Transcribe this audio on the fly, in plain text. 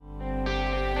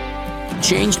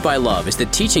Changed by Love is the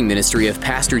teaching ministry of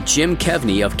Pastor Jim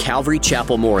Kevney of Calvary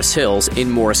Chapel, Morris Hills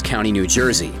in Morris County, New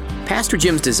Jersey. Pastor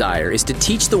Jim's desire is to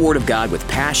teach the Word of God with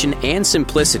passion and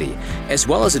simplicity, as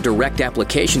well as a direct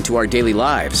application to our daily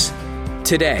lives.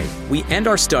 Today, we end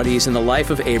our studies in the life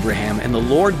of Abraham, and the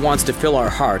Lord wants to fill our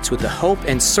hearts with the hope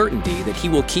and certainty that He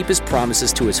will keep His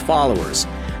promises to His followers.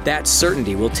 That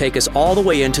certainty will take us all the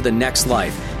way into the next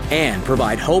life and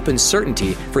provide hope and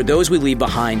certainty for those we leave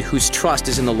behind whose trust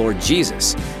is in the Lord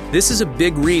Jesus. This is a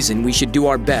big reason we should do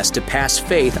our best to pass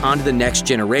faith on to the next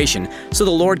generation so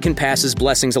the Lord can pass His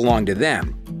blessings along to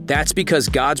them. That's because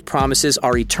God's promises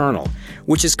are eternal,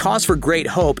 which is cause for great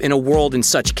hope in a world in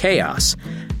such chaos.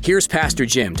 Here's Pastor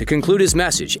Jim to conclude his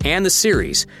message and the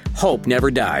series, Hope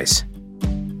Never Dies.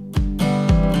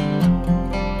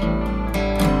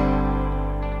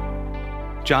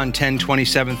 John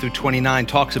 10:27 through 29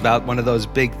 talks about one of those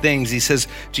big things. Jesus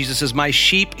says, "My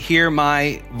sheep hear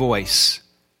my voice."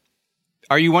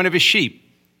 Are you one of His sheep?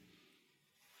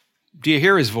 Do you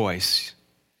hear His voice?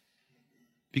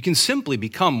 You can simply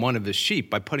become one of His sheep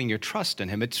by putting your trust in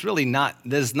Him.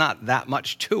 There's not that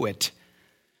much to it.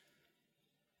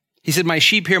 He said, "My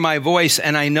sheep hear my voice,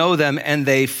 and I know them, and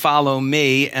they follow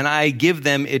me, and I give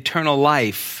them eternal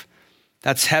life."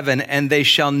 That's heaven. "And they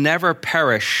shall never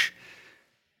perish,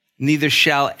 neither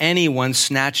shall anyone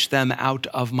snatch them out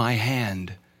of my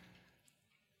hand."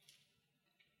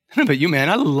 I don't know about you, man.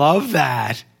 I love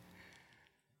that.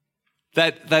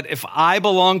 That if I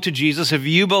belong to Jesus, if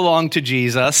you belong to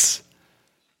Jesus,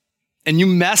 and you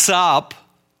mess up,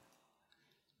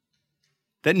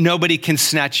 that nobody can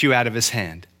snatch you out of His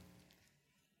hand.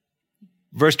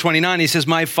 Verse 29, he says,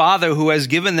 "My Father who has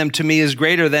given them to me is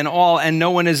greater than all, and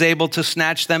no one is able to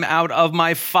snatch them out of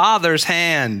my Father's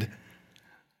hand."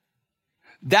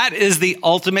 That is the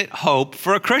ultimate hope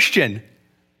for a Christian.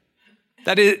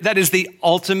 That is the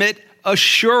ultimate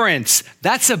assurance.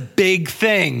 That's a big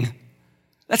thing.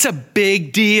 That's a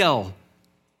big deal.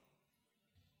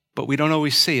 But we don't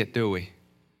always see it, do we?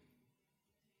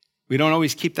 We don't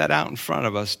always keep that out in front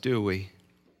of us, do we?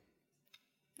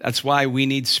 That's why we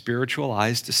need spiritual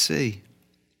eyes to see.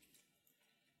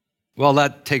 Well,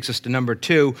 that takes us to number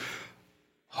 2,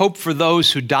 hope for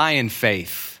those who die in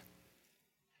faith.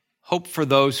 Hope for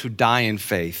those who die in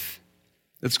faith.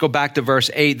 Let's go back to verse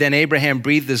 8. "Then Abraham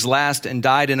breathed his last and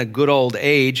died in a good old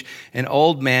age, an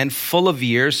old man full of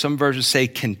years," some versions say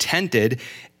contented,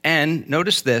 "and,"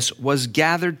 notice this, "was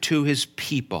gathered to his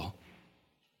people."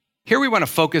 Here we want to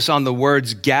focus on the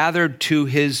words "gathered to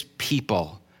his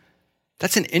people."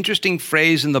 That's an interesting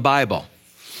phrase in the Bible.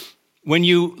 When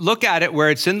you look at it where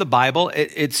it's in the Bible,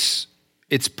 it's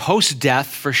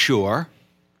post-death for sure.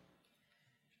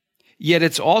 Yet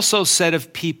it's also said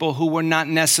of people who were not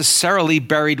necessarily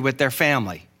buried with their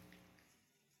family.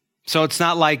 So it's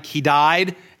not like he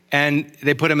died and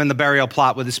they put him in the burial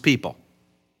plot with his people.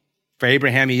 For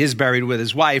Abraham, he is buried with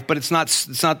his wife, but it's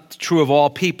not true of all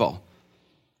people.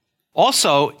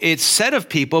 Also, it's said of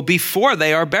people before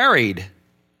they are buried.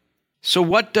 So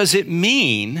what does it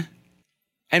mean,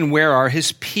 and where are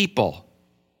his people?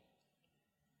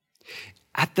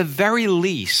 At the very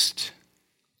least,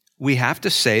 we have to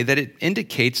say that it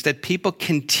indicates that people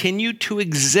continue to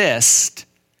exist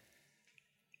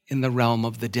in the realm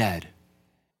of the dead.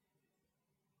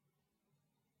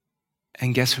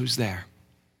 And guess who's there?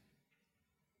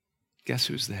 Guess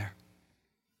who's there?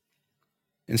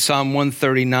 In Psalm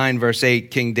 139, verse 8,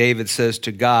 King David says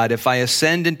to God, "If I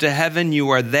ascend into heaven, you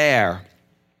are there.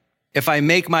 If I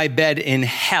make my bed in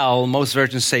hell," most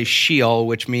versions say Sheol,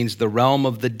 which means the realm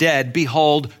of the dead,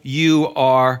 "behold, you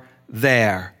are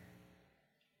there."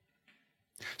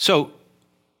 So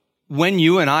when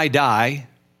you and I die,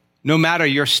 no matter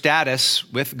your status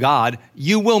with God,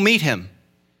 you will meet Him.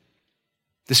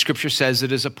 The scripture says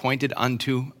it is appointed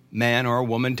unto man or a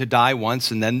woman to die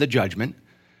once and then the judgment.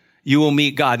 You will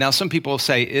meet God. Now, some people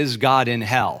say, is God in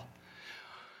hell?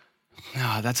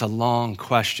 No, that's a long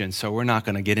question, so we're not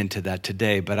going to get into that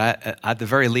today. But at the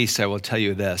very least, I will tell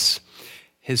you this.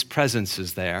 His presence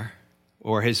is there,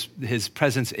 or his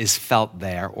presence is felt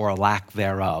there, or a lack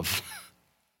thereof.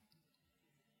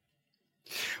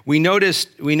 We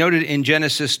noted in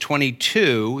Genesis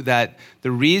 22 that the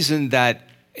reason that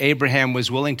Abraham was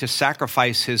willing to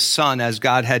sacrifice his son as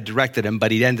God had directed him,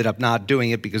 but he ended up not doing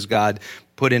it because God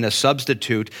put in a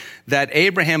substitute, that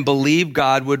Abraham believed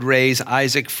God would raise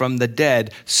Isaac from the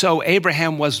dead. So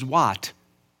Abraham was what?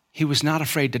 He was not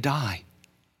afraid to die.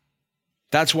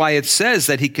 That's why it says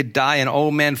that he could die an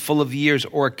old man full of years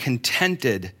or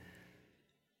contented.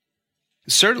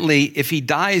 Certainly, if he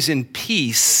dies in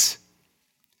peace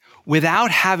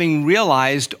without having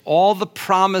realized all the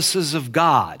promises of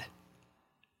God,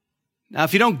 Now,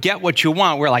 if you don't get what you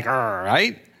want, we're like,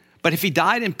 right? But if he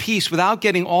died in peace without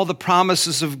getting all the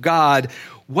promises of God,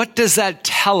 what does that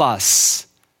tell us?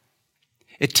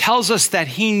 It tells us that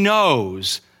he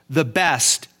knows the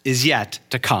best is yet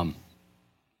to come.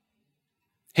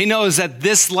 He knows that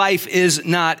this life is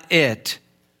not it.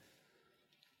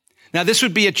 Now, this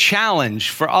would be a challenge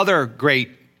for other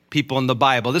great people in the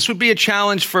Bible. This would be a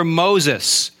challenge for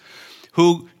Moses,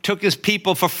 who took his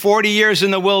people for 40 years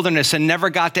in the wilderness and never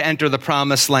got to enter the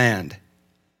promised land.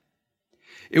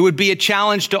 It would be a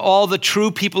challenge to all the true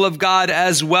people of God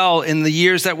as well in the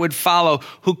years that would follow,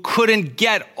 who couldn't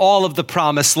get all of the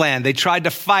promised land. They tried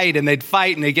to fight and they'd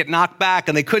get knocked back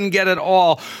and they couldn't get it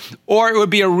all. Or it would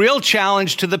be a real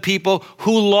challenge to the people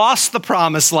who lost the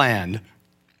promised land.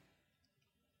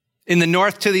 In the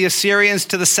north to the Assyrians,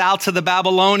 to the south to the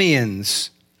Babylonians.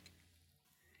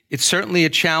 It's certainly a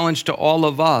challenge to all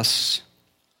of us.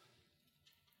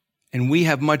 And we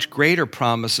have much greater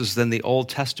promises than the Old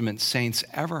Testament saints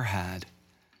ever had.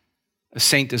 A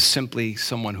saint is simply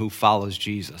someone who follows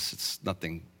Jesus. It's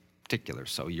nothing particular.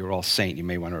 So you're all saint. You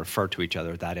may want to refer to each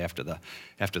other that after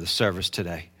the service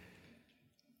today.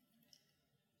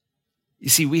 You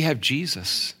see, we have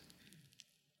Jesus.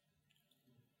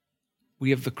 We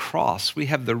have the cross. We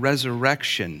have the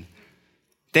resurrection.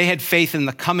 They had faith in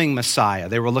the coming Messiah.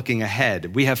 They were looking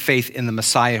ahead. We have faith in the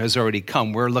Messiah who has already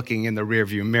come. We're looking in the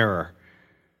rearview mirror.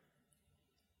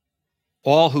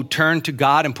 All who turn to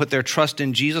God and put their trust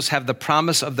in Jesus have the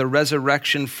promise of the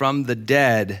resurrection from the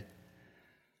dead.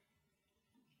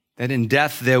 That in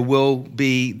death there will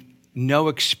be no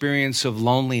experience of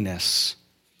loneliness.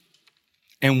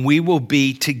 And we will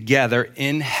be together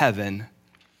in heaven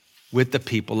with the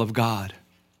people of God.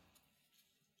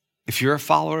 If you're a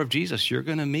follower of Jesus, you're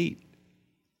going to meet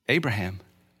Abraham.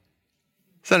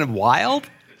 Isn't that wild?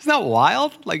 Isn't that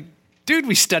wild? Like, dude,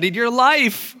 we studied your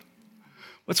life.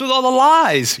 What's with all the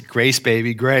lies? Grace,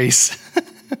 baby, grace.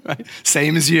 Right?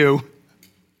 Same as you.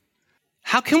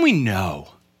 How can we know?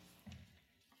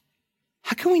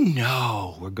 How can we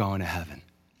know we're going to heaven?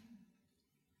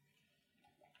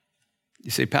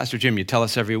 You say, Pastor Jim, you tell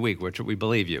us every week, which we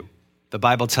believe you. The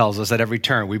Bible tells us at every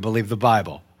turn we believe the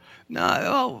Bible.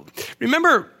 No,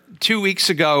 remember 2 weeks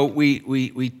ago,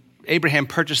 Abraham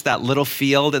purchased that little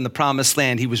field in the promised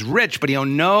land. He was rich, but he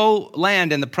owned no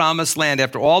land in the promised land.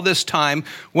 After all this time,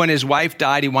 when his wife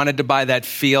died, he wanted to buy that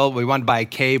field. We wanted to buy a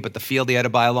cave, but the field he had to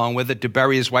buy along with it to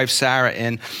bury his wife Sarah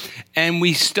in. And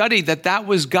we studied that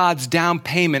was God's down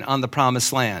payment on the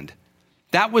promised land.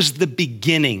 That was the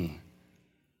beginning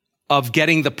of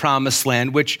getting the promised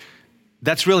land, which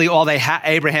that's really all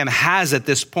Abraham has at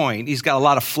this point. He's got a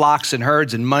lot of flocks and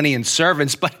herds and money and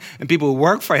servants and people who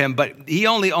work for him, but he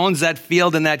only owns that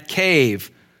field and that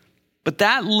cave. But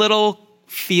that little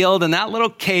field and that little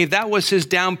cave, that was his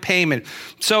down payment.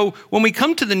 So when we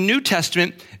come to the New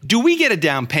Testament, do we get a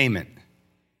down payment?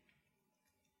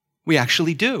 We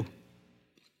actually do.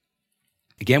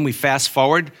 Again, we fast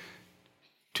forward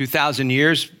 2,000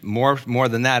 years, more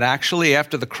than that actually.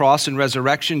 After the cross and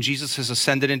resurrection, Jesus has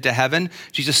ascended into heaven.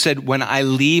 Jesus said, when I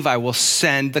leave, I will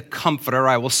send the Comforter.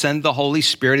 I will send the Holy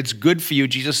Spirit. It's good for you.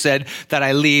 Jesus said that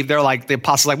I leave. They're like, the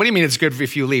apostles like, what do you mean it's good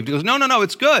if you leave? He goes, no,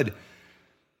 it's good.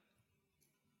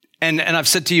 And I've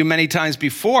said to you many times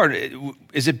before,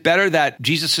 is it better that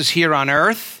Jesus is here on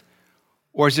earth,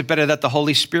 or is it better that the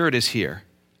Holy Spirit is here?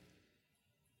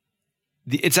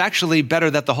 It's actually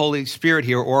better that the Holy Spirit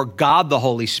here, or God the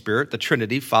Holy Spirit, the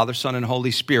Trinity, Father, Son, and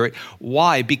Holy Spirit.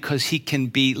 Why? Because he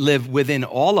can live within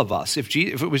all of us. If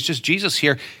it was just Jesus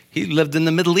here, he lived in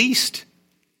the Middle East.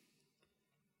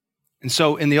 And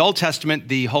so in the Old Testament,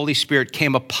 the Holy Spirit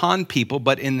came upon people,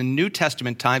 but in the New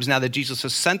Testament times, now that Jesus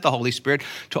has sent the Holy Spirit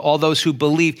to all those who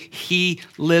believe, he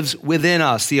lives within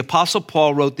us. The Apostle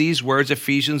Paul wrote these words,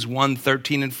 Ephesians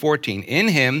 1:13 and 14. In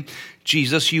him,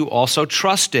 Jesus, you also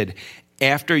trusted,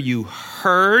 after you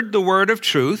heard the word of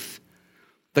truth,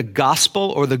 the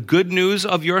gospel or the good news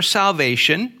of your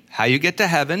salvation, how you get to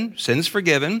heaven, sins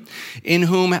forgiven, in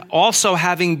whom also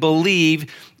having believed,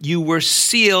 you were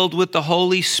sealed with the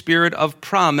Holy Spirit of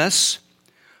promise,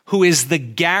 who is the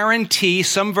guarantee,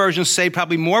 some versions say,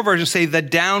 probably more versions say, the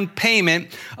down payment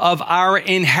of our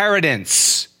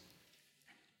inheritance.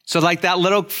 So like that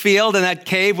little field and that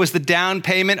cave was the down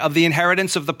payment of the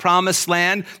inheritance of the promised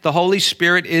land, the Holy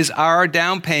Spirit is our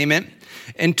down payment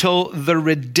until the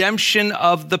redemption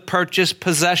of the purchased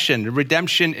possession.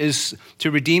 Redemption is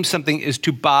to redeem something, is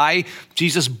to buy.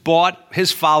 Jesus bought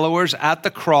his followers at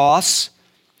the cross.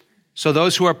 So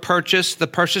those who are purchased, the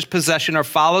purchased possession, are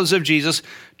followers of Jesus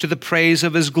to the praise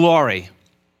of his glory.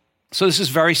 So this is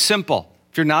very simple.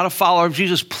 If you're not a follower of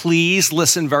Jesus, please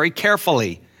listen very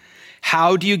carefully.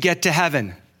 How do you get to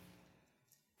heaven?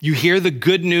 You hear the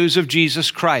good news of Jesus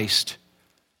Christ.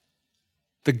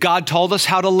 That God told us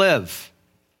how to live.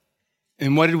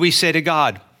 And what did we say to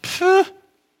God? I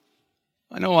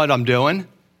know what I'm doing.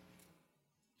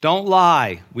 Don't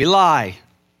lie. We lie.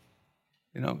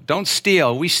 Don't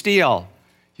steal. We steal.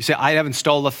 You say, I haven't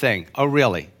stole a thing. Oh,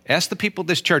 really? Ask the people at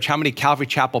this church how many Calvary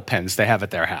Chapel pens they have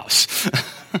at their house.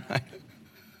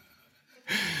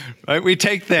 Right? We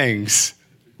take things.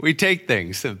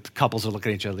 The couples are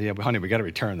looking at each other. Yeah, honey, we got to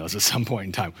return those at some point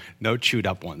in time. No chewed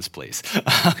up ones, please.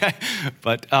 Okay,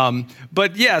 but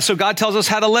yeah. So God tells us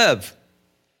how to live,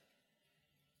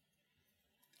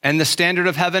 and the standard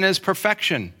of heaven is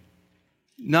perfection.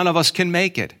 None of us can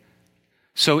make it.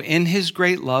 So in his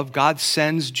great love, God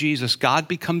sends Jesus. God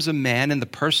becomes a man in the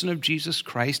person of Jesus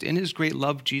Christ. In his great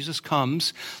love, Jesus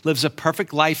comes, lives a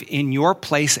perfect life in your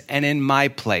place and in my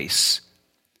place.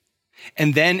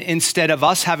 And then instead of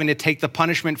us having to take the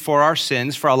punishment for our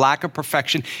sins, for a lack of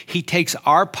perfection, he takes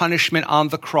our punishment on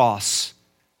the cross.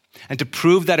 And to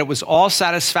prove that it was all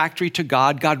satisfactory to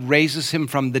God, God raises him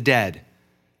from the dead.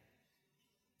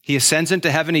 He ascends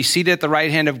into heaven. He's seated at the right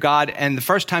hand of God. And the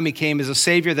first time he came as a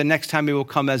savior, the next time he will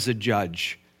come as a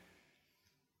judge.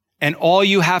 And all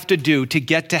you have to do to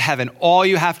get to heaven, all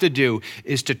you have to do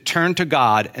is to turn to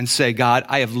God and say, God,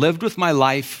 I have lived with my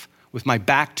life with my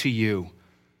back to you.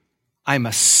 I'm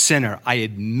a sinner. I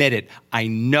admit it. I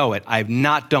know it. I have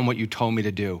not done what you told me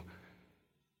to do.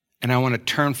 And I want to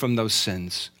turn from those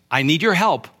sins. I need your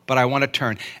help, but I want to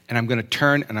turn. And I'm going to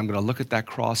turn and I'm going to look at that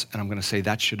cross and I'm going to say,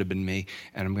 that should have been me.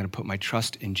 And I'm going to put my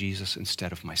trust in Jesus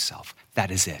instead of myself.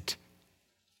 That is it.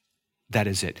 That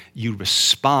is it. You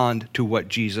respond to what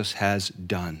Jesus has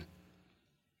done.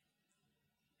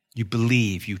 You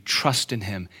believe, you trust in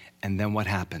him, and then what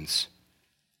happens?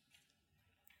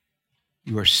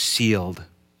 You are sealed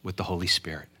with the Holy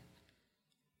Spirit.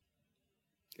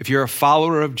 If you're a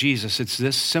follower of Jesus, it's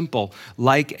this simple.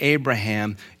 Like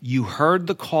Abraham, you heard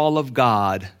the call of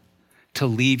God to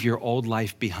leave your old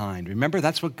life behind. Remember,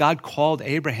 that's what God called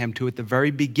Abraham to at the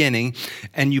very beginning,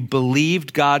 and you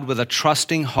believed God with a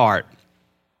trusting heart.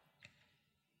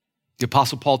 The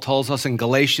Apostle Paul tells us in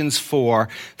Galatians 4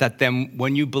 that then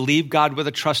when you believe God with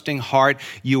a trusting heart,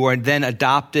 you are then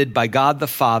adopted by God the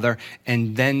Father,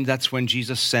 and then that's when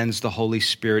Jesus sends the Holy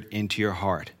Spirit into your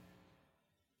heart.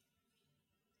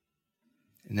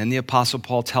 And then the Apostle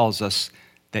Paul tells us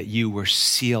that you were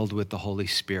sealed with the Holy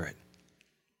Spirit.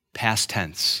 Past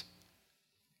tense.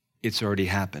 It's already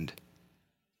happened.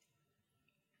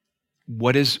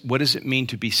 What does it mean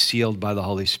to be sealed by the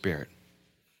Holy Spirit?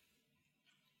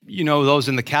 You know, those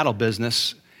in the cattle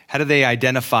business, how do they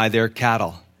identify their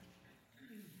cattle?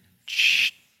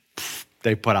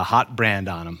 They put a hot brand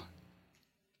on them.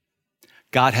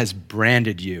 God has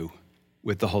branded you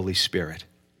with the Holy Spirit.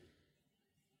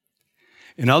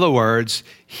 In other words,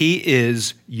 he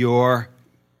is the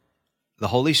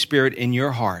Holy Spirit in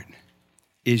your heart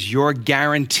is your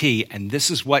guarantee, and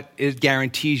this is what it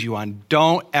guarantees you on.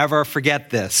 Don't ever forget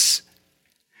this.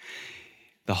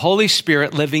 The Holy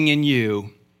Spirit living in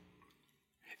you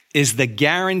is the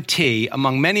guarantee,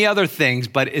 among many other things,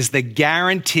 but is the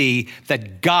guarantee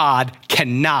that God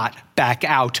cannot back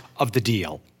out of the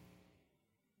deal.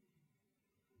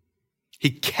 He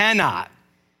cannot,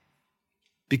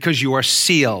 because you are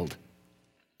sealed.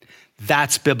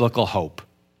 That's biblical hope.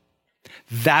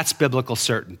 That's biblical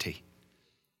certainty.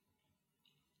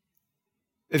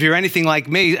 If you're anything like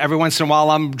me, every once in a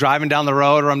while I'm driving down the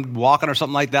road or I'm walking or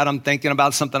something like that, I'm thinking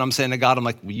about something, I'm saying to God, I'm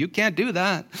like, well, you can't do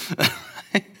that.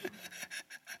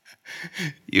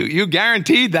 You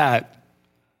guaranteed that.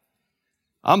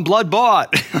 I'm blood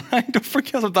bought. Don't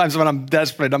forget sometimes when I'm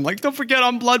desperate, I'm like, don't forget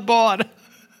I'm blood bought.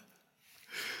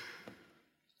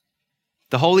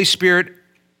 The Holy Spirit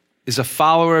is a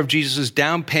follower of Jesus'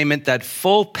 down payment. That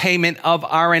full payment of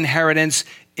our inheritance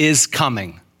is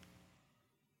coming.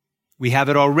 We have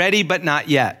it already, but not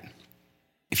yet.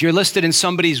 If you're listed in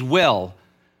somebody's will,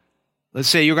 let's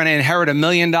say you're going to inherit $1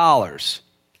 million.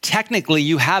 Technically,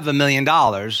 you have $1 million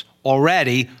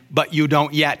already, but you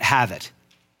don't yet have it.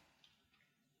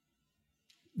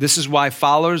 This is why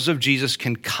followers of Jesus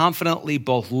can confidently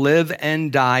both live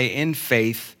and die in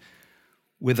faith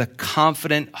with a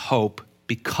confident hope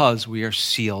because we are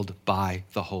sealed by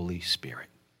the Holy Spirit.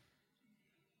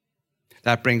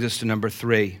 That brings us to number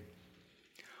 3.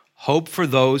 Hope for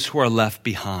those who are left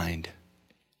behind.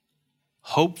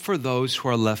 Hope for those who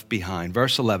are left behind.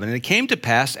 Verse 11, and it came to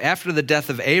pass after the death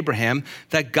of Abraham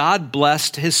that God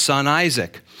blessed his son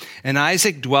Isaac. And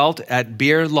Isaac dwelt at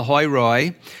Beer Lahai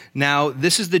Roi. Now,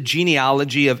 this is the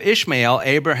genealogy of Ishmael,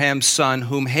 Abraham's son,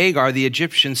 whom Hagar, the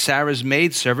Egyptian, Sarah's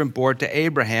maidservant, bore to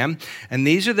Abraham. And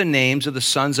these are the names of the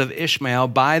sons of Ishmael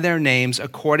by their names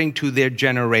according to their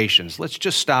generations. Let's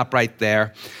just stop right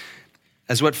there,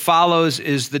 as what follows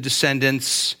is the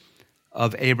descendants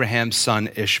of Abraham's son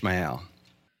Ishmael.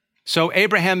 So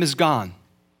Abraham is gone.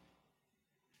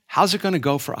 How's it going to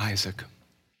go for Isaac?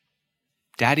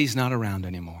 Daddy's not around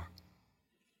anymore.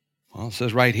 Well, it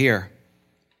says right here,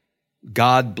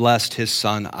 God blessed his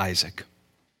son Isaac.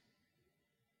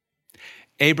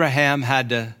 Abraham had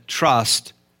to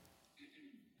trust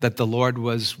that the Lord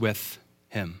was with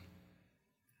him.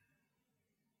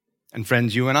 And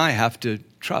friends, you and I have to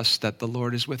trust that the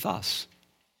Lord is with us.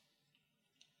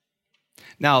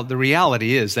 Now, the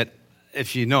reality is that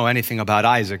if you know anything about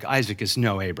Isaac, Isaac is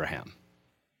no Abraham.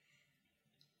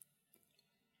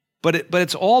 But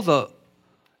it's all the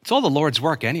Lord's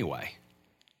work anyway.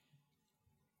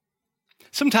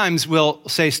 Sometimes we'll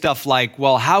say stuff like,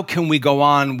 well, how can we go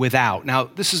on without? Now,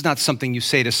 this is not something you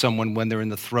say to someone when they're in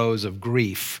the throes of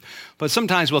grief. But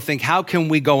sometimes we'll think, how can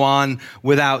we go on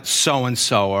without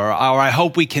so-and-so? Or I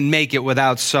hope we can make it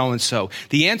without so-and-so.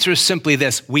 The answer is simply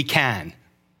this: we can.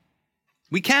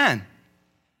 We can.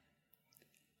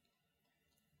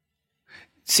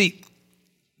 See,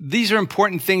 these are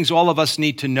important things all of us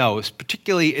need to know,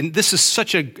 particularly, and this is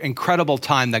such an incredible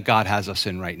time that God has us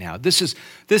in right now. This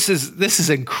is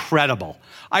incredible.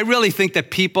 I really think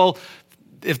that people,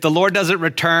 if the Lord doesn't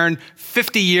return,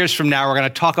 50 years from now, we're going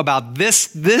to talk about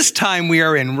this time we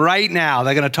are in right now.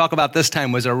 They're going to talk about this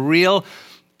time was a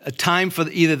time for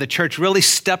either the church really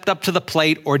stepped up to the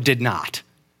plate or did not.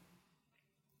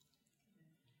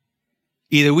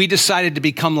 Either we decided to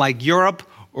become like Europe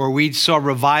or we saw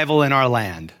revival in our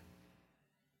land.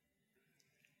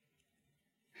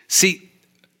 See,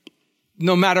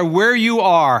 no matter where you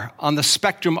are on the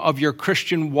spectrum of your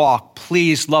Christian walk,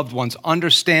 please, loved ones,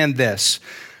 understand this.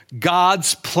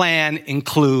 God's plan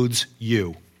includes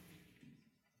you.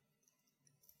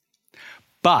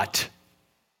 But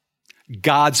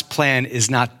God's plan is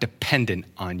not dependent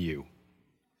on you.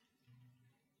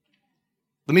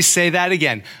 Let me say that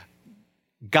again.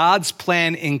 God's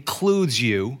plan includes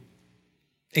you,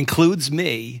 includes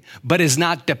me, but is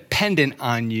not dependent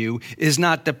on you, is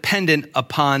not dependent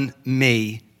upon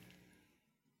me.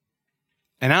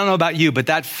 And I don't know about you, but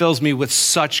that fills me with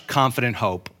such confident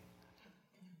hope.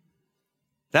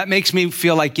 That makes me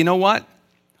feel like, you know what?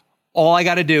 All I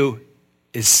got to do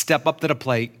is step up to the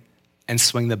plate and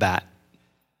swing the bat.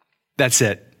 That's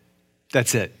it.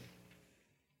 That's it.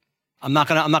 I'm not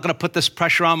gonna put this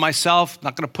pressure on myself. I'm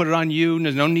not gonna put it on you.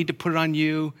 There's no need to put it on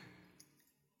you.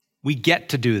 We get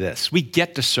to do this. We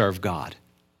get to serve God.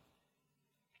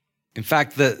 In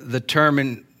fact, the term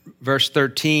in verse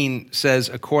 13 says,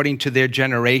 according to their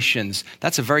generations.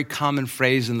 That's a very common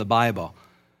phrase in the Bible.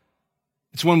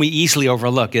 It's one we easily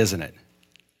overlook, isn't it?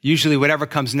 Usually whatever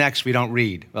comes next, we don't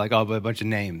read. We're like, oh, a bunch of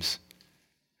names.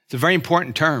 It's a very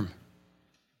important term.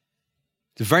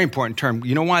 It's a very important term.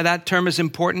 You know why that term is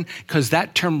important? Because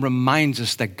that term reminds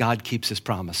us that God keeps his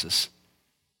promises.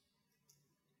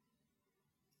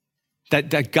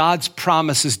 That God's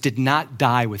promises did not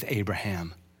die with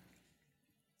Abraham.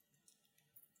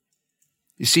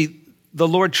 You see, the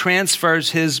Lord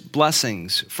transfers his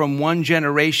blessings from one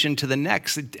generation to the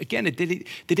next. Again,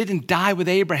 they didn't die with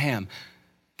Abraham.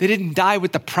 They didn't die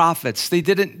with the prophets.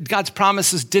 God's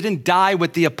promises didn't die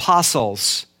with the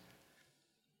apostles.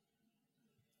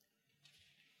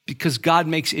 Because God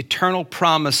makes eternal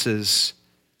promises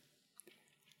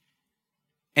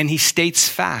and he states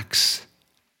facts.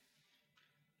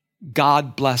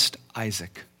 God blessed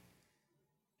Isaac.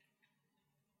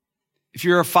 If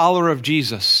you're a follower of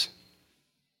Jesus,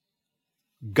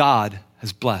 God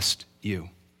has blessed you.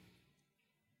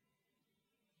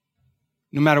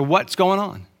 No matter what's going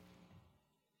on,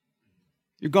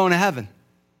 you're going to heaven.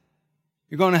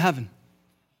 You're going to heaven.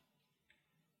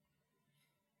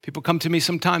 People come to me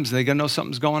sometimes and they know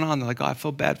something's going on. They're like, oh, I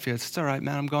feel bad for you. It's all right,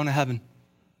 man. I'm going to heaven.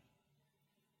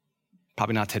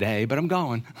 Probably not today, but I'm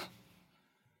going.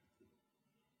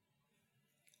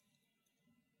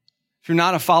 If you're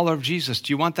not a follower of Jesus,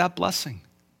 do you want that blessing?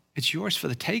 It's yours for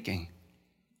the taking.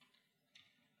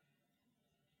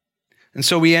 And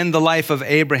so we end the life of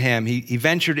Abraham. He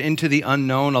ventured into the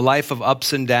unknown, a life of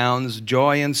ups and downs,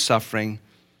 joy and suffering.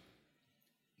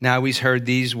 Now he's heard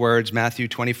these words, Matthew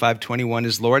 25:21.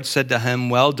 His Lord said to him,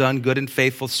 well done, good and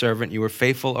faithful servant. You were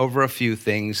faithful over a few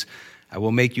things. I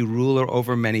will make you ruler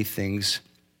over many things.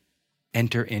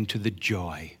 Enter into the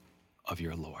joy of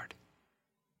your Lord.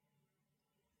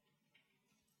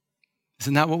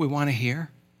 Isn't that what we want to hear?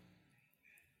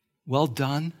 Well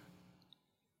done.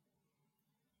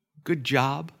 Good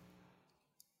job.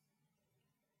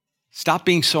 Stop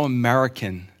being so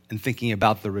American and thinking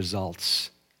about the results.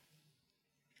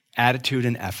 Attitude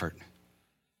and effort.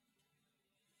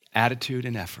 Attitude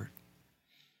and effort.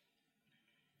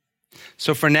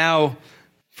 So for now,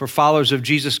 for followers of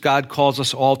Jesus, God calls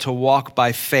us all to walk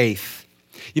by faith.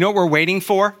 You know what we're waiting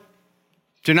for?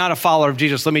 If you're not a follower of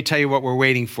Jesus, let me tell you what we're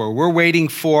waiting for. We're waiting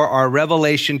for our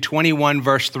Revelation 21,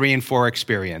 verse 3 and 4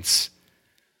 experience.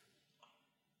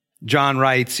 John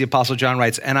writes, the Apostle John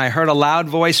writes, and I heard a loud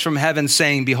voice from heaven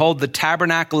saying, behold, the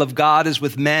tabernacle of God is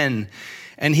with men,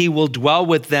 and he will dwell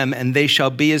with them, and they shall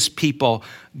be his people.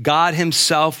 God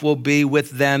himself will be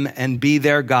with them and be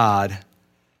their God.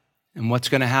 And what's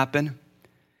going to happen?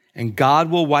 And God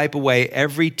will wipe away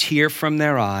every tear from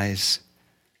their eyes.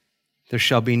 There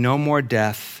shall be no more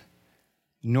death,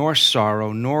 nor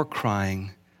sorrow, nor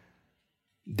crying.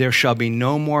 There shall be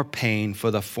no more pain,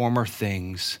 for the former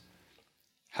things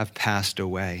have passed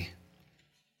away.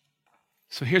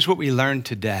 So here's what we learned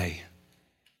today.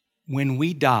 When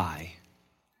we die,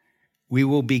 we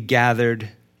will be gathered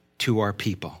to our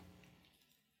people.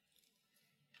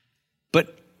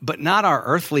 But not our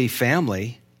earthly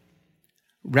family,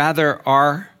 rather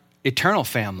our eternal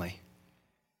family.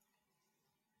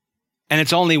 And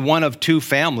it's only one of two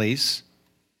families.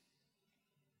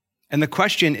 And the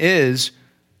question is,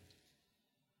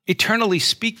 eternally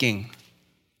speaking,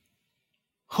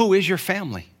 who is your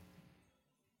family?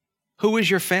 Who is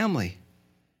your family?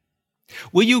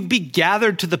 Will you be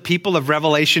gathered to the people of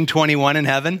Revelation 21 in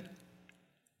heaven?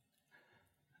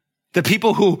 The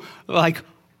people who are like,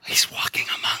 he's walking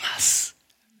among us.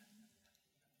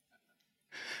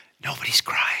 Nobody's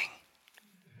crying.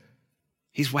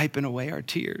 He's wiping away our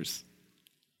tears.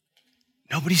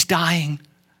 Nobody's dying.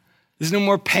 There's no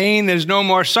more pain. There's no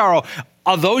more sorrow.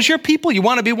 Are those your people? You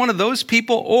want to be one of those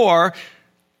people? Or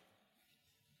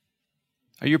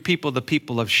are your people the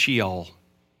people of Sheol?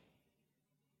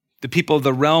 The people of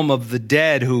the realm of the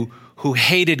dead who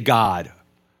hated God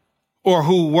or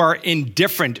who were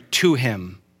indifferent to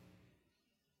him?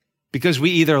 Because we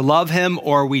either love him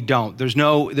or we don't. There's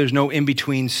no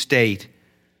in-between state.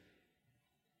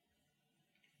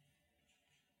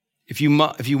 If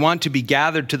you want to be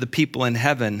gathered to the people in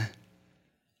heaven,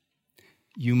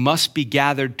 you must be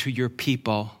gathered to your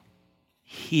people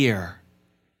here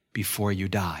before you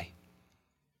die.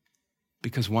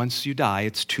 Because once you die,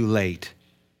 it's too late.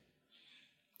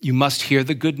 You must hear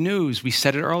the good news. We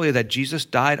said it earlier that Jesus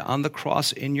died on the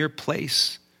cross in your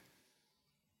place.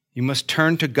 You must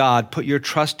turn to God, put your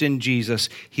trust in Jesus.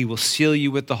 He will seal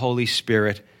you with the Holy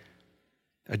Spirit,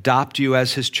 adopt you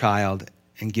as his child,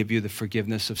 and give you the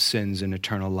forgiveness of sins and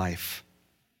eternal life.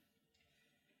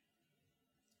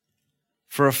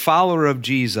 For a follower of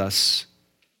Jesus,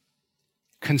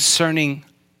 concerning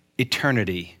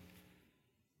eternity,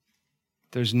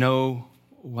 there's no,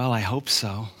 well, I hope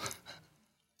so.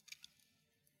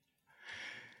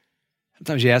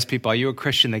 Sometimes you ask people, are you a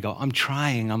Christian? They go, I'm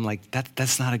trying. I'm like,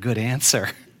 that's not a good answer.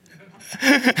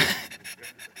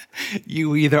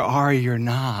 You either are or you're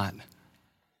not.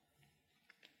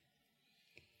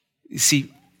 You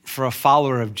see, for a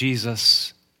follower of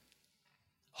Jesus,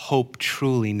 hope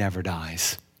truly never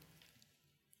dies.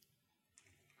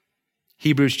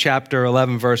 Hebrews chapter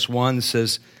 11, verse 1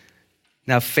 says,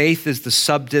 now faith is the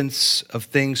substance of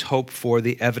things hoped for,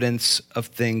 the evidence of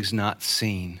things not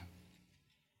seen.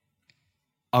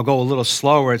 I'll go a little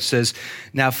slower. It says,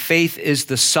 now faith is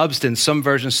the substance. Some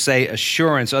versions say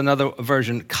assurance, another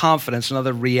version confidence,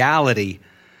 another reality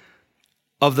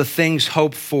of the things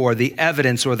hoped for, the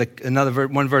evidence, or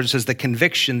one version says the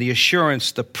conviction, the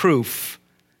assurance, the proof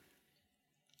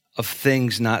of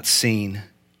things not seen.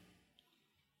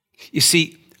 You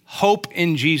see, hope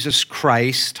in Jesus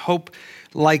Christ, hope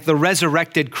like the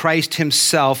resurrected Christ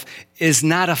himself, is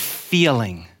not a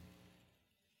feeling.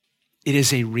 It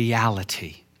is a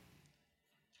reality.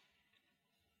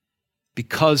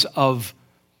 Because of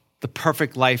the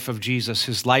perfect life of Jesus,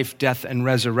 his life, death, and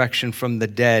resurrection from the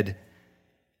dead,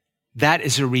 that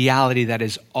is a reality that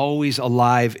is always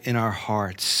alive in our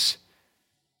hearts.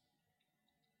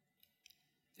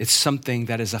 It's something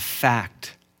that is a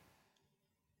fact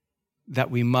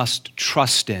that we must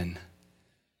trust in.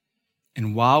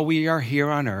 And while we are here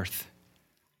on earth,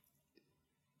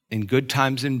 in good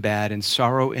times and bad, in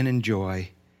sorrow and in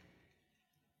joy,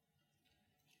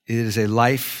 it is a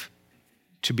life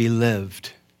to be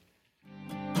lived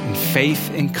in faith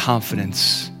and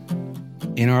confidence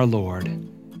in our Lord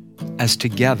as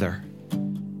together,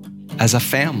 as a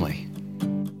family.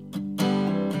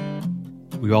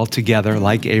 We all together,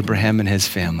 like Abraham and his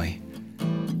family,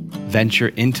 venture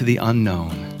into the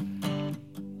unknown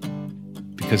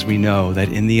because we know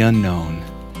that in the unknown,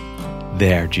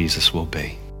 there Jesus will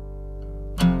be.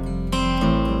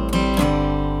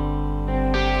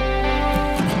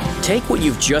 Take what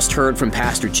you've just heard from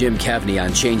Pastor Jim Kevney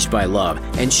on Changed by Love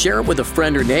and share it with a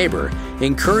friend or neighbor.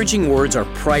 Encouraging words are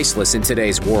priceless in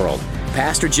today's world.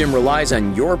 Pastor Jim relies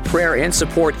on your prayer and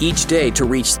support each day to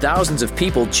reach thousands of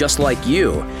people just like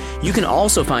you. You can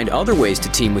also find other ways to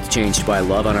team with Changed by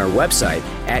Love on our website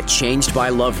at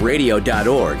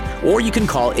changedbyloveradio.org, or you can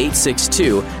call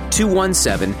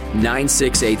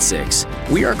 862-217-9686.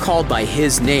 We are called by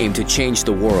His name to change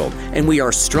the world, and we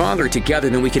are stronger together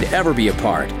than we could ever be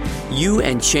apart. You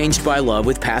and Changed by Love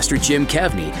with Pastor Jim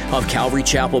Kevney of Calvary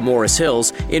Chapel, Morris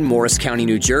Hills in Morris County,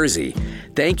 New Jersey.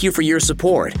 Thank you for your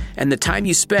support and the time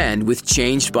you spend with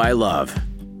Changed by Love.